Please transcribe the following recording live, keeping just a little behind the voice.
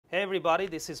Hey everybody,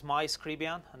 this is My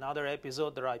Scribian, another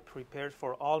episode that I prepared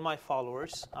for all my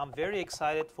followers. I'm very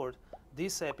excited for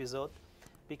this episode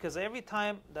because every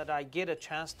time that I get a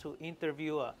chance to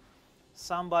interview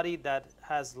somebody that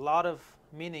has a lot of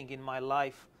meaning in my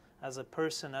life as a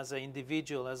person, as an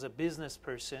individual, as a business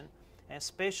person, and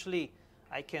especially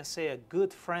I can say a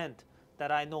good friend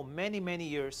that I know many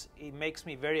years, it makes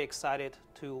me very excited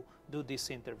to do this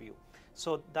interview.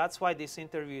 So that's why this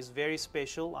interview is very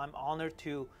special. I'm honored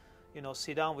to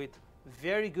sit down with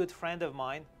very good friend of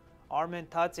mine, Armen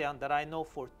Tatiyants, that I know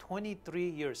for 23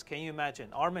 years. Can you imagine?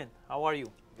 Armen, how are you?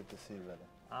 Good to see you, brother.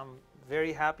 I'm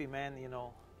very happy, man.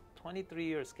 23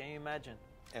 years. Can you imagine?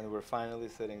 And we're finally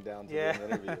sitting down to do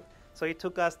an interview. So it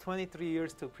took us 23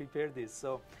 years to prepare this.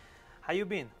 So how you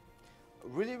been?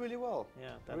 Really well. Yeah,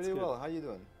 that's really good. well. How you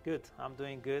doing? Good. I'm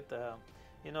doing good.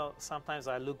 Sometimes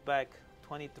I look back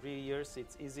 23 years.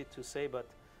 It's easy to say, but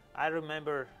I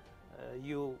remember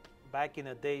you back in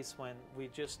the days when we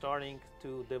just starting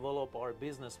to develop our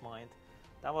business mind.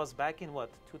 That was back in what,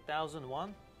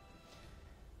 2001?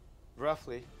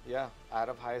 Roughly, yeah. Out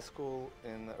of high school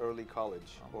in early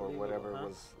college or whatever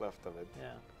was left of it.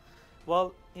 Yeah.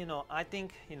 Well, I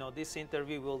think, this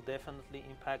interview will definitely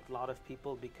impact a lot of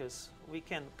people because we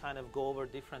can kind of go over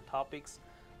different topics.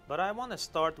 But I want to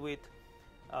start with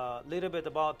a little bit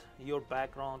about your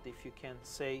background, if you can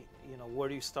say, where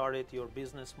you started your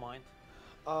business mind.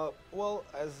 Well,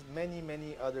 as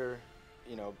many other,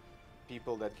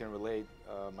 people that can relate,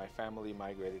 my family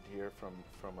migrated here from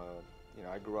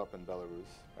I grew up in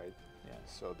Belarus, right? Yeah.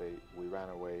 So we ran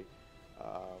away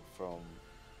from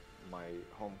my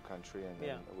home country, and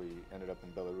then we ended up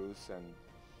in Belarus.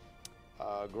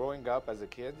 And growing up as a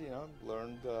kid,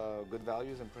 learned good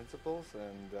values and principles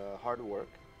and hard work.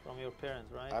 From your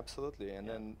parents, right? Absolutely. And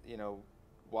then,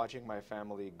 watching my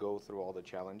family go through all the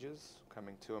challenges,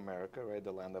 coming to America, right,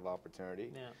 the land of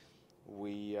opportunity.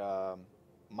 Yeah.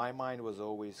 My mind was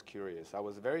always curious. I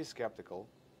was very skeptical,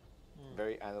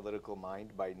 very analytical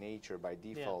mind by nature, by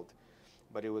default,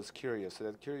 but it was curious. So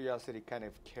that curiosity kind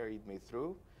of carried me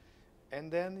through. And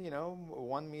then,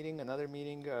 one meeting, another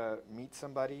meeting, meet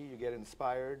somebody, you get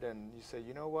inspired, and you say,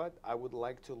 you know what, I would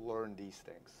like to learn these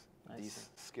things, these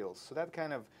skills. So that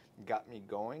kind of got me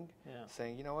going,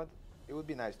 saying, you know what, it would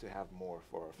be nice to have more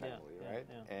for our family, right?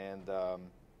 Yeah.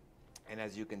 And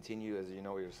as you continue, as you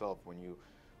know yourself, when you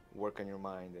work on your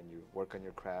mind and you work on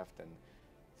your craft and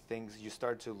things, you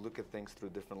start to look at things through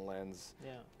different lens.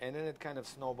 Yeah. And then it kind of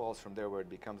snowballs from there, where it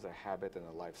becomes a habit and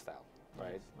a lifestyle,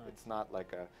 right? Nice. It's not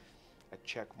like a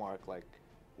check mark like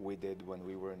we did when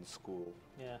we were in school.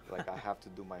 Yeah. Like I have to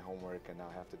do my homework and now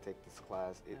I have to take this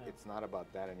class. It's not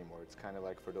about that anymore. It's kind of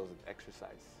like for those that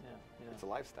exercise. Yeah. It's a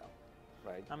lifestyle,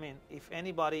 right? I mean, if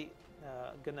anybody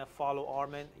gonna follow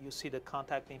Armen, you see the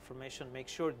contact information, make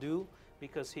sure do,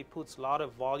 because he puts a lot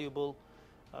of valuable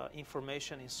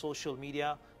information in social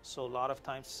media. So a lot of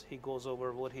times he goes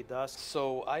over what he does.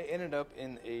 So I ended up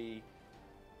in a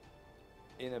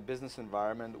business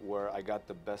environment where I got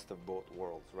the best of both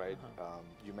worlds, right?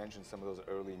 You mentioned some of those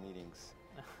early meetings,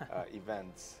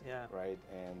 events, right?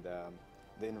 And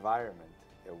the environment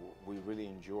we really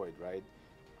enjoyed, right?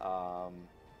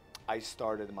 I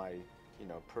started my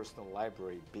personal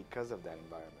library because of that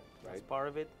environment, right? That's part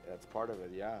of it? That's part of it,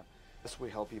 yeah. This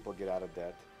we help people get out of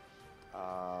debt,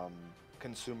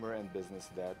 consumer and business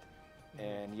debt.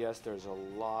 And yes, there's a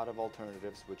lot of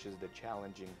alternatives, which is the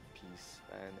challenging piece.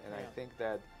 And I think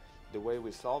that the way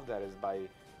we solve that is by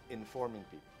informing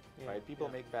people, right? People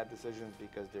make bad decisions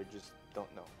because they just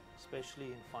don't know. Especially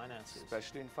in finances.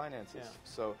 Especially in finances.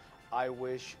 So I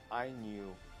wish I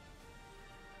knew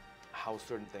how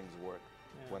certain things work.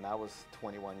 When I was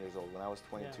 21 years old, when I was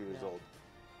 22 years old,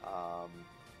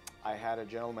 I had a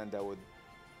gentleman that would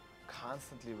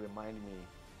constantly remind me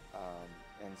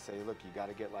and say, look, you got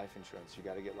to get life insurance. You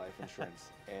got to get life insurance.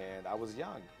 And I was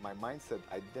young. My mindset,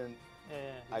 I didn't.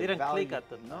 It didn't click at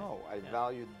the time. No, I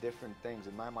valued different things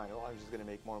in my mind. Oh, I'm just going to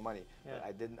make more money. But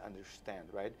I didn't understand,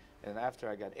 right? And after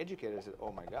I got educated, I said,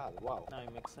 oh my God, wow. Now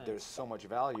it makes sense. There's so much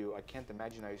value. I can't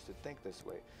imagine I used to think this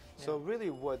way. So really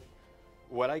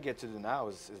what I get to do now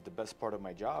is the best part of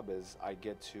my job is I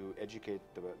get to educate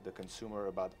the consumer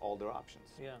about all their options.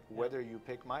 Whether you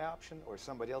pick my option or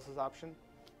somebody else's option,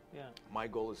 my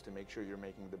goal is to make sure you're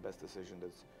making the best decision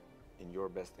that's in your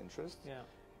best interest.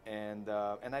 And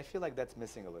I feel like that's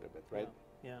missing a little bit, right?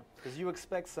 Yeah. Because you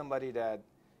expect somebody that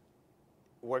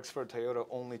works for Toyota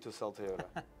only to sell Toyota.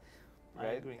 Right?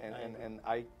 I agree. And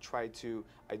I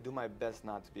do my best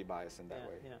not to be biased in that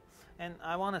way. Yeah. And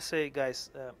I want to say, guys,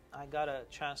 I got a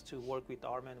chance to work with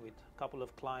Armen with a couple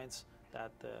of clients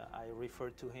that I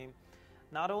referred to him.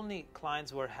 not only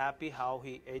clients were happy how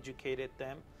he educated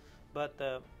them, but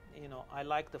you know, I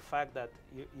like the fact that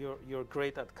you're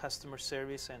great at customer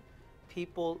service, and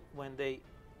people, when they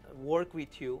work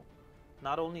with you,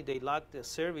 not only they like the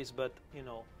service, but you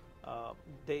know,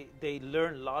 they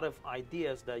learn a lot of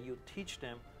ideas that you teach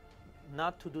them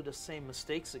not to do the same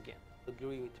mistakes again.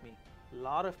 Agree with me. A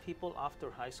lot of people after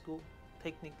high school,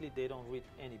 technically they don't read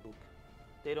any book.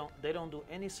 They don't do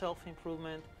any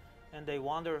self-improvement, and they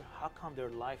wonder how come their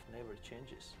life never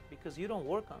changes, because you don't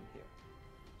work on here.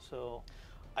 So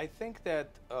I think that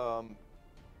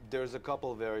there's a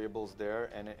couple variables there,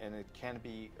 and it can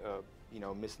be you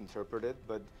know, misinterpreted.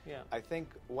 But yeah. I think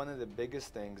one of the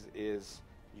biggest things is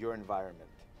your environment.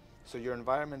 So your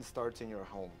environment starts in your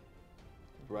home,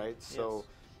 right? Yes. So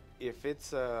if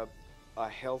it's a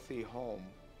healthy home,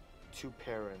 two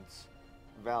parents,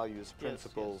 values,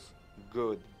 principles,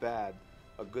 good, bad,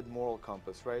 a good moral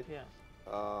compass, right?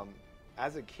 Yeah.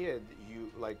 As a kid,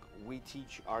 we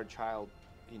teach our child,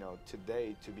 you know,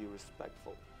 today to be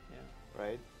respectful, Yeah.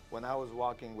 right? When I was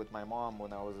walking with my mom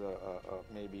when I was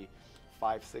maybe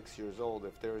 5, 6 years old,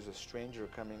 if there was a stranger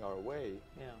coming our way,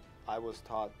 Yeah. I was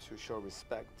taught to show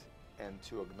respect and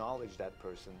to acknowledge that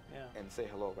person and say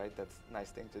hello, right? That's a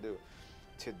nice thing to do.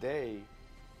 Today,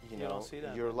 you know, don't see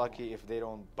that you're anymore. lucky if they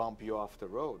don't bump you off the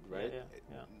road, right?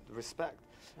 Yeah. Respect.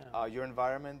 Yeah. Your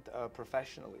environment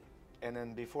professionally. And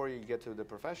then before you get to the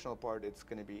professional part, it's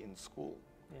going to be in school.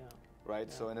 Yeah. Right.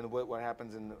 Yeah. So, and then what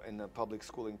happens in the public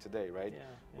schooling today, right? Yeah.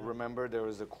 Remember, there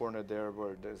was a corner there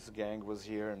where this gang was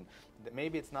here, and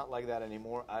maybe it's not like that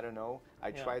anymore. I don't know.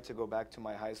 I tried to go back to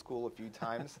my high school a few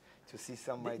times to see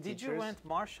some of my teachers. Did you went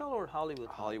Marshall or Hollywood?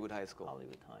 Hollywood High School.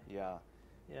 Hollywood High. Yeah.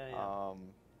 Yeah.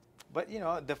 But you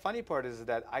know, the funny part is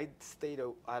that I stayed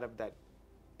out of that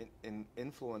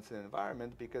influence and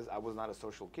environment because I was not a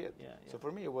social kid. Yeah. So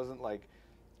for me, it wasn't like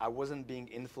I wasn't being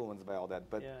influenced by all that.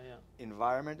 But Yeah.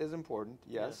 environment is important,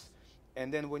 yes.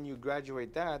 And then when you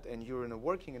graduate that and you're in a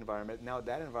working environment, now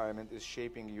that environment is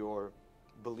shaping your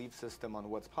belief system on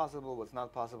what's possible, what's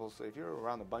not possible. So if you're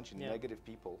around a bunch of negative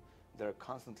people that are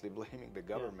constantly blaming the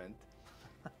government,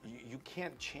 you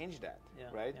can't change that,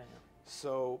 right? Yeah.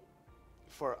 So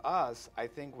for us, I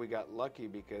think we got lucky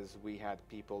because we had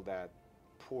people that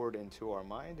poured into our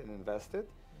mind and invested.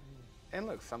 And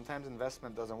look, sometimes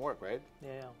investment doesn't work, right?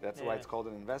 Yeah. That's why it's called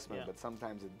an investment, but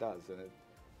sometimes it does, and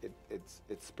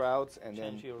it sprouts, and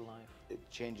Change then your life. it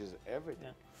changes everything.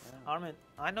 Yeah. Armen,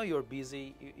 I know you're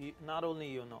busy. You not only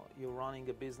you're running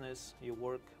a business, you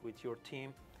work with your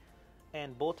team,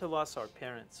 and both of us are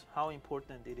parents. How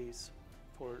important it is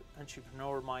for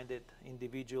entrepreneur-minded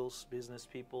individuals, business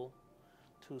people,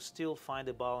 to still find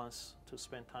a balance to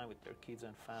spend time with their kids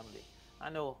and family. I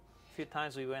know a few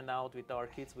times we went out with our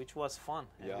kids, which was fun,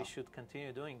 and we should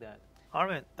continue doing that.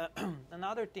 Armen,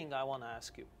 another thing I want to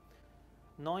ask you.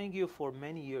 Knowing you for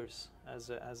many years as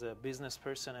a business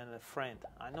person and a friend,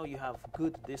 I know you have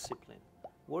good discipline.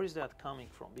 Where is that coming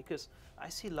from? Because I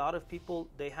see a lot of people,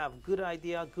 they have good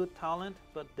idea, good talent,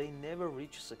 but they never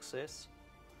reach success.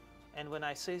 And when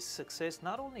I say success,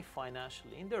 not only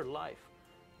financially, in their life,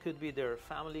 could be their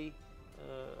family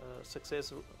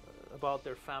success, about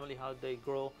their family, how they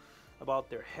grow, about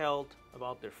their health,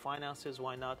 about their finances,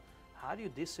 why not? How do you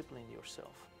discipline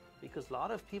yourself? Because a lot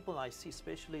of people I see,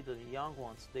 especially the young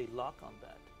ones, they lock on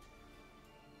that.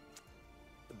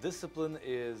 Discipline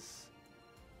is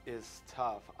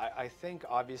tough. I think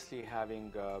obviously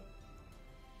having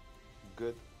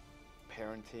good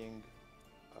parenting,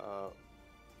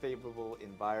 favorable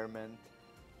environment,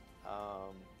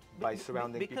 by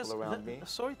surrounding people around me.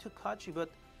 Sorry to cut you, but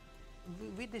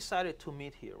we decided to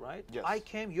meet here, right? Yes. I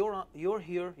came, you're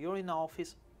here, you're in the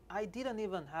office. I didn't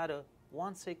even had a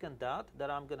 1 second doubt that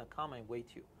I'm going to come and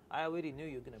wait you. I already knew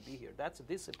you're going to be here. That's a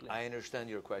discipline. I understand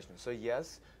your question. So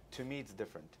yes, to me it's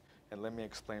different. And let me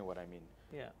explain what I mean.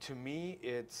 Yeah. To me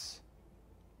it's,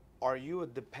 are you a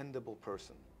dependable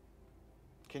person?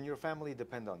 Can your family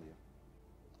depend on you?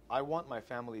 I want my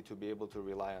family to be able to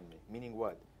rely on me. Meaning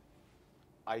what?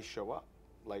 I show up.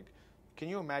 Like, can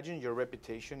you imagine your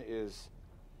reputation is,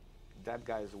 that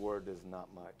guy's word is not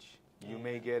much. You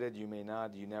may get it, you may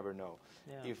not, you never know.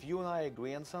 Yeah. If you and I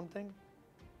agree on something,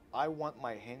 I want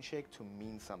my handshake to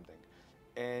mean something.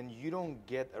 And you don't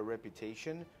get a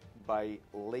reputation by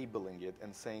labeling it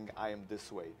and saying, I am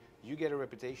this way. You get a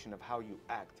reputation of how you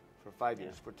act for 5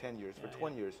 years, for 10 years, for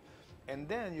 20 years. And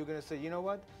then you're going to say, you know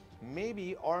what?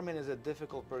 Maybe Armen is a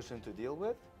difficult person to deal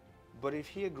with, but if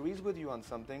he agrees with you on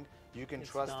something, you can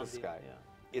trust this guy.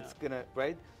 It's going to,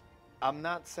 right? I'm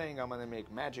not saying I'm going to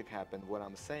make magic happen. What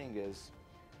I'm saying is,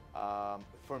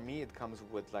 for me, it comes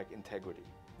with like integrity.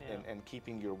 and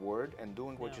keeping your word and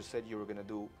doing what you said you were going to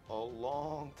do a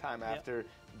long time after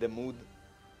the mood,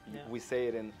 we say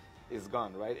it, and is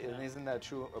gone, right? And isn't that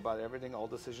true about everything, all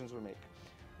decisions we make?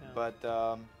 But,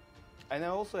 and I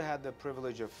also had the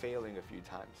privilege of failing a few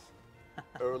times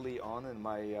early on in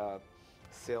my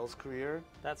sales career.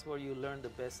 That's where you learn the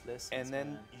best lessons. And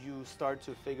then you start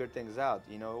to figure things out.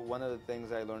 You know, one of the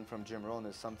things I learned from Jim Rohn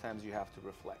is sometimes you have to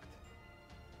reflect.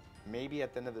 Maybe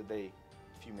at the end of the day,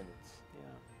 a few minutes.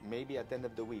 Maybe at the end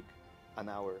of the week, an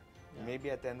hour.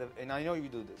 Maybe at the end of, and I know you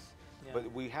do this, but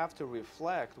we have to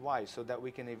reflect. Why? So that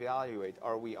we can evaluate,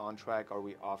 are we on track, are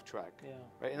we off track?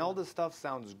 Right? And all this stuff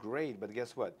sounds great, but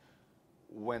guess what?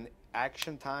 When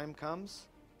action time comes,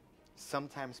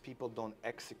 sometimes people don't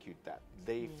execute that.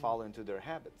 They fall into their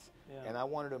habits. And I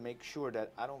wanted to make sure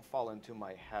that I don't fall into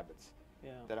my habits,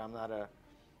 that I'm not a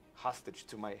hostage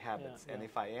to my habits. And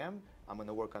if I am, I'm going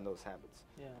to work on those habits.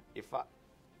 If I,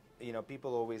 you know,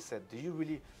 people always said, do you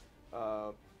really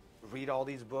read all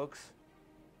these books?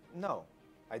 No,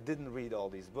 I didn't read all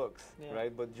these books,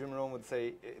 right? But Jim Rohn would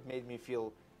say it made me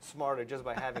feel smarter just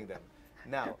by having them.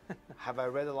 Now, have I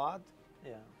read a lot?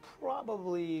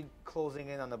 Probably closing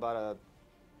in on about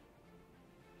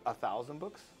 1,000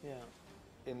 books.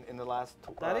 In the last.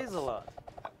 That is a lot.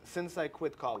 Since I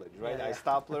quit college, right? I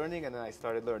stopped learning and then I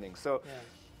started learning. So,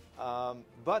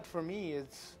 but for me,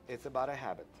 it's about a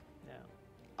habit.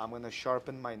 I'm going to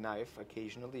sharpen my knife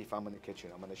occasionally if I'm in the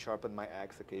kitchen. I'm going to sharpen my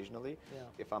axe occasionally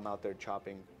if I'm out there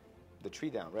chopping the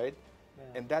tree down, right?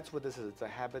 And that's what this is. It's a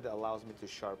habit that allows me to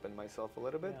sharpen myself a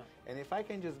little bit. And if I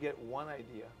can just get one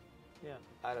idea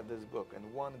out of this book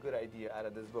and one good idea out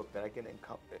of this book that I can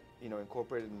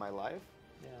incorporate in my life,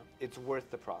 it's worth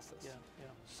the process.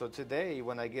 So today,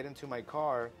 when I get into my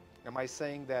car, am I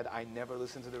saying that I never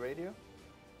listen to the radio?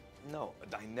 No,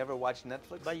 I never watch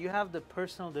Netflix. But you have the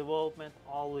personal development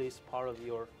always part of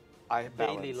your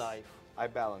daily life. I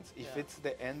balance. If it's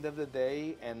the end of the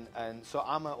day, and so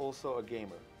I'm also a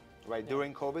gamer, right?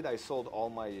 During COVID, I sold all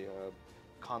my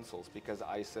consoles because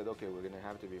I said, okay, we're going to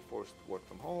have to be forced to work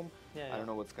from home. I don't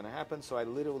know what's going to happen. So I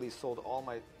literally sold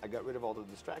I got rid of all the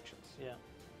distractions.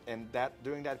 And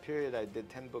during that period, I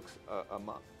did 10 books a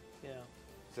month.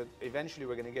 So eventually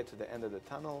we're going to get to the end of the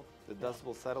tunnel, the dust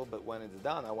will settle, but when it's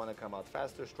done, I want to come out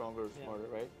faster, stronger, smarter,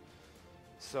 right?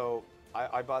 So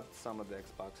I bought some of the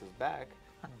Xboxes back,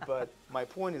 but my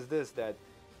point is this, that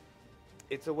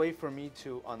it's a way for me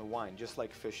to unwind, just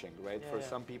like fishing, right? For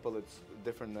some people, it's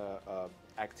different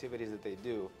activities that they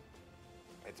do.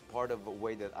 It's part of a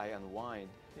way that I unwind.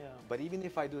 But even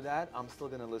if I do that, I'm still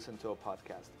going to listen to a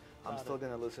podcast. I'm still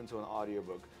going to listen to an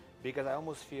audiobook because I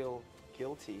almost feel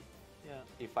guilty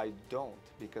if I don't,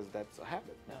 because that's a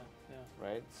habit now,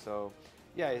 right? So,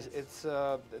 it's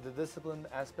the discipline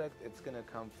aspect. It's going to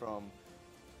come from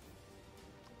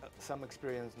some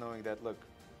experience, knowing that, look,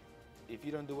 if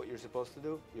you don't do what you're supposed to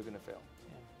do, you're going to fail.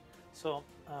 So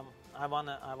I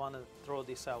wanna throw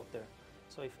this out there.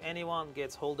 So if anyone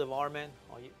gets hold of Armen,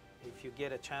 or if you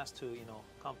get a chance to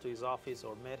come to his office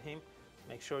or met him,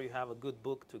 make sure you have a good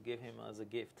book to give him as a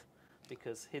gift,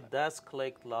 because he does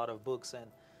collect a lot of books, and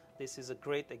this is a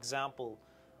great example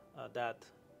that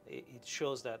it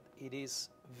shows that it is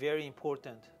very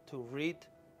important to read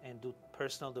and do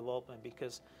personal development,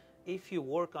 because if you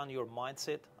work on your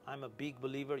mindset, I'm a big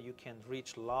believer you can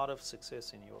reach a lot of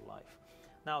success in your life.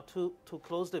 Now, to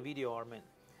close the video, Armen,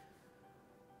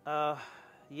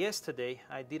 yesterday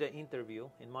I did an interview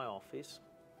in my office,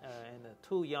 and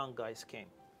two young guys came.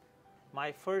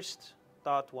 My first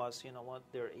thought was, you know what,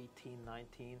 they're 18,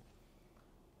 19.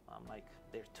 I'm like,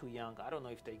 they're too young. I don't know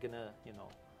if they're gonna,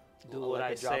 do like what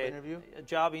I said. A job interview? A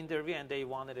job interview, and they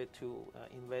wanted it to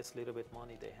invest a little bit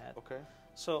money they had. Okay.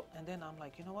 So, and then I'm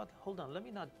like, you know what, hold on, let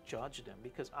me not judge them,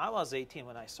 because I was 18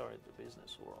 when I started the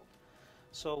business world.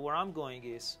 So where I'm going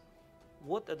is,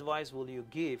 what advice will you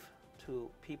give to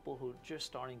people who are just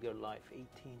starting their life, 18,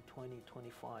 20,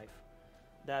 25,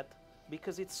 that,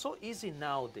 because it's so easy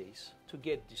nowadays to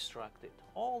get distracted.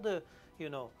 All the,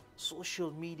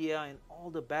 social media and all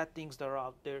the bad things that are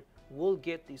out there will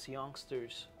get these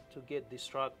youngsters to get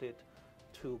distracted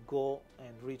to go and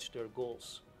reach their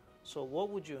goals. So what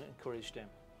would you encourage them?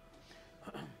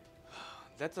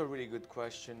 That's a really good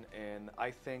question, and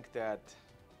I think that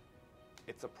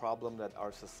it's a problem that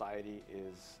our society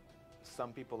is,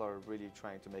 some people are really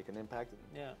trying to make an impact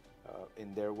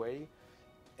in their way.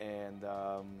 And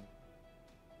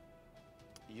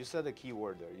you said a key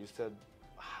word there. You said,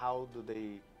 how do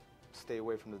they stay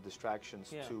away from the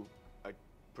distractions to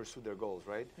pursue their goals,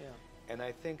 right? And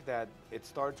I think that it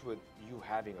starts with you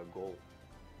having a goal.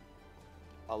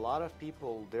 A lot of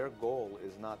people, their goal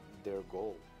is not their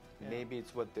goal. Maybe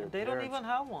it's what their they parents... don't even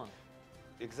have one.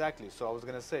 Exactly. So I was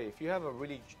going to say, if you have a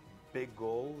really big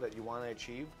goal that you want to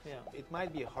achieve, it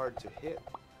might be hard to hit.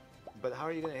 But how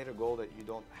are you going to hit a goal that you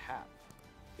don't have?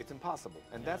 It's impossible.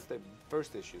 And that's the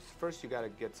first issue. First, you got to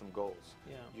get some goals.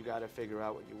 You got to figure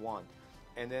out what you want.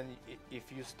 And then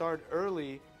if you start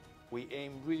early, we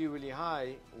aim really, really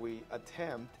high, we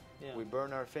attempt, we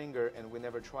burn our finger, and we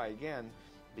never try again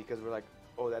because we're like,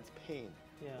 oh, that's pain.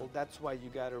 Well, that's why you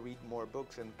got to read more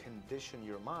books and condition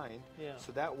your mind.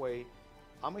 So that way,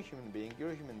 I'm a human being,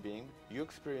 you're a human being, you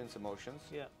experience emotions.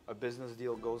 A business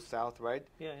deal goes south, right?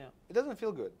 It doesn't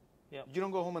feel good. You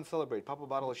don't go home and celebrate, pop a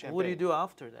bottle of champagne. What do you do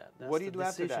after that? What do you do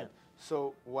after that?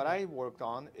 So what I worked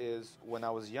on is when I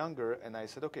was younger, and I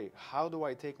said, okay, how do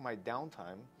I take my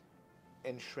downtime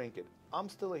and shrink it? I'm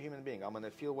still a human being. I'm going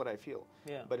to feel what I feel.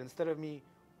 But instead of me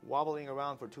wobbling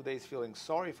around for 2 days feeling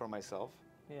sorry for myself,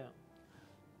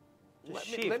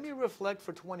 let me reflect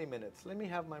for 20 minutes. Let me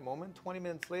have my moment. 20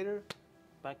 minutes later,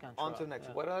 back on to the next.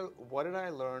 What did I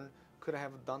learn? Could I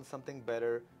have done something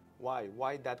better? Why?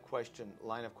 Why that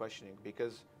line of questioning?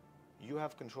 Because you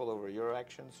have control over your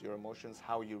actions, your emotions,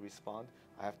 how you respond.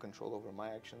 I have control over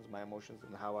my actions, my emotions,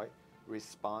 and how I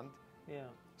respond.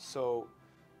 So,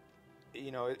 you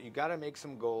know, you got to make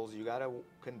some goals. You got to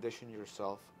condition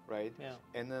yourself, right?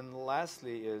 And then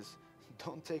lastly is,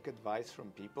 don't take advice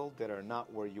from people that are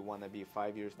not where you want to be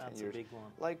 5 years, 10 years. That's a big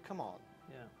one. Like, come on.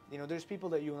 You know, there's people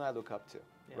that you and I look up to,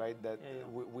 right? That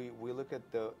we look at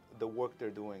the work they're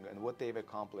doing and what they've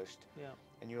accomplished.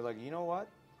 And you're like, you know what?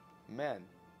 Man,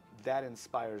 that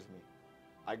inspires me.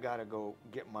 I got to go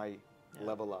get my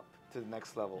level up to the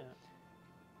next level.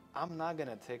 I'm not going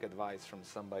to take advice from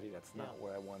somebody that's not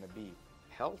where I want to be.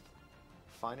 Health,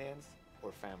 finance,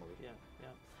 or family.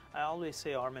 I always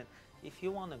say, Armen, if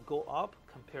you want to go up,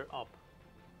 compare up.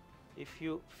 If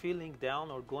you're feeling down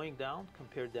or going down,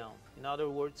 compare down. In other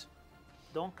words,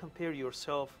 don't compare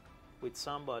yourself with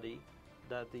somebody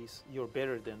that is you're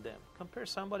better than them. Compare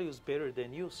somebody who's better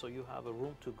than you so you have a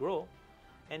room to grow.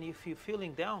 And if you're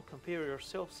feeling down, compare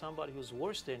yourself somebody who's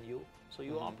worse than you so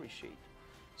you appreciate.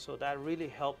 So that really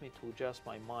helped me to adjust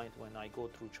my mind when I go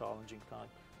through challenging time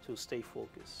to stay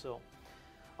focused. So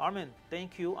Armen,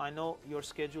 thank you. I know your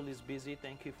schedule is busy.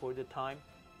 Thank you for the time.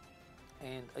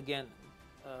 And again,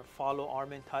 follow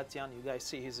Armen Tatiyants. You guys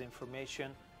see his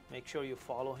information. Make sure you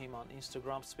follow him on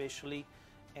Instagram especially.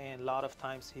 And a lot of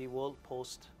times he will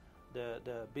post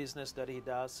the business that he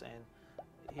does, and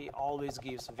he always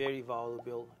gives very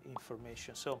valuable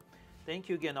information. So thank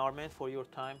you again, Armen, for your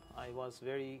time. I was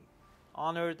very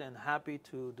honored and happy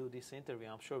to do this interview.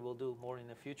 I'm sure we'll do more in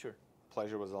the future.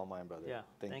 Pleasure was all mine, brother. Yeah,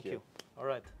 thank you. All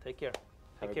right, take care.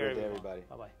 Have a great day, everybody.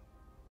 Bye-bye.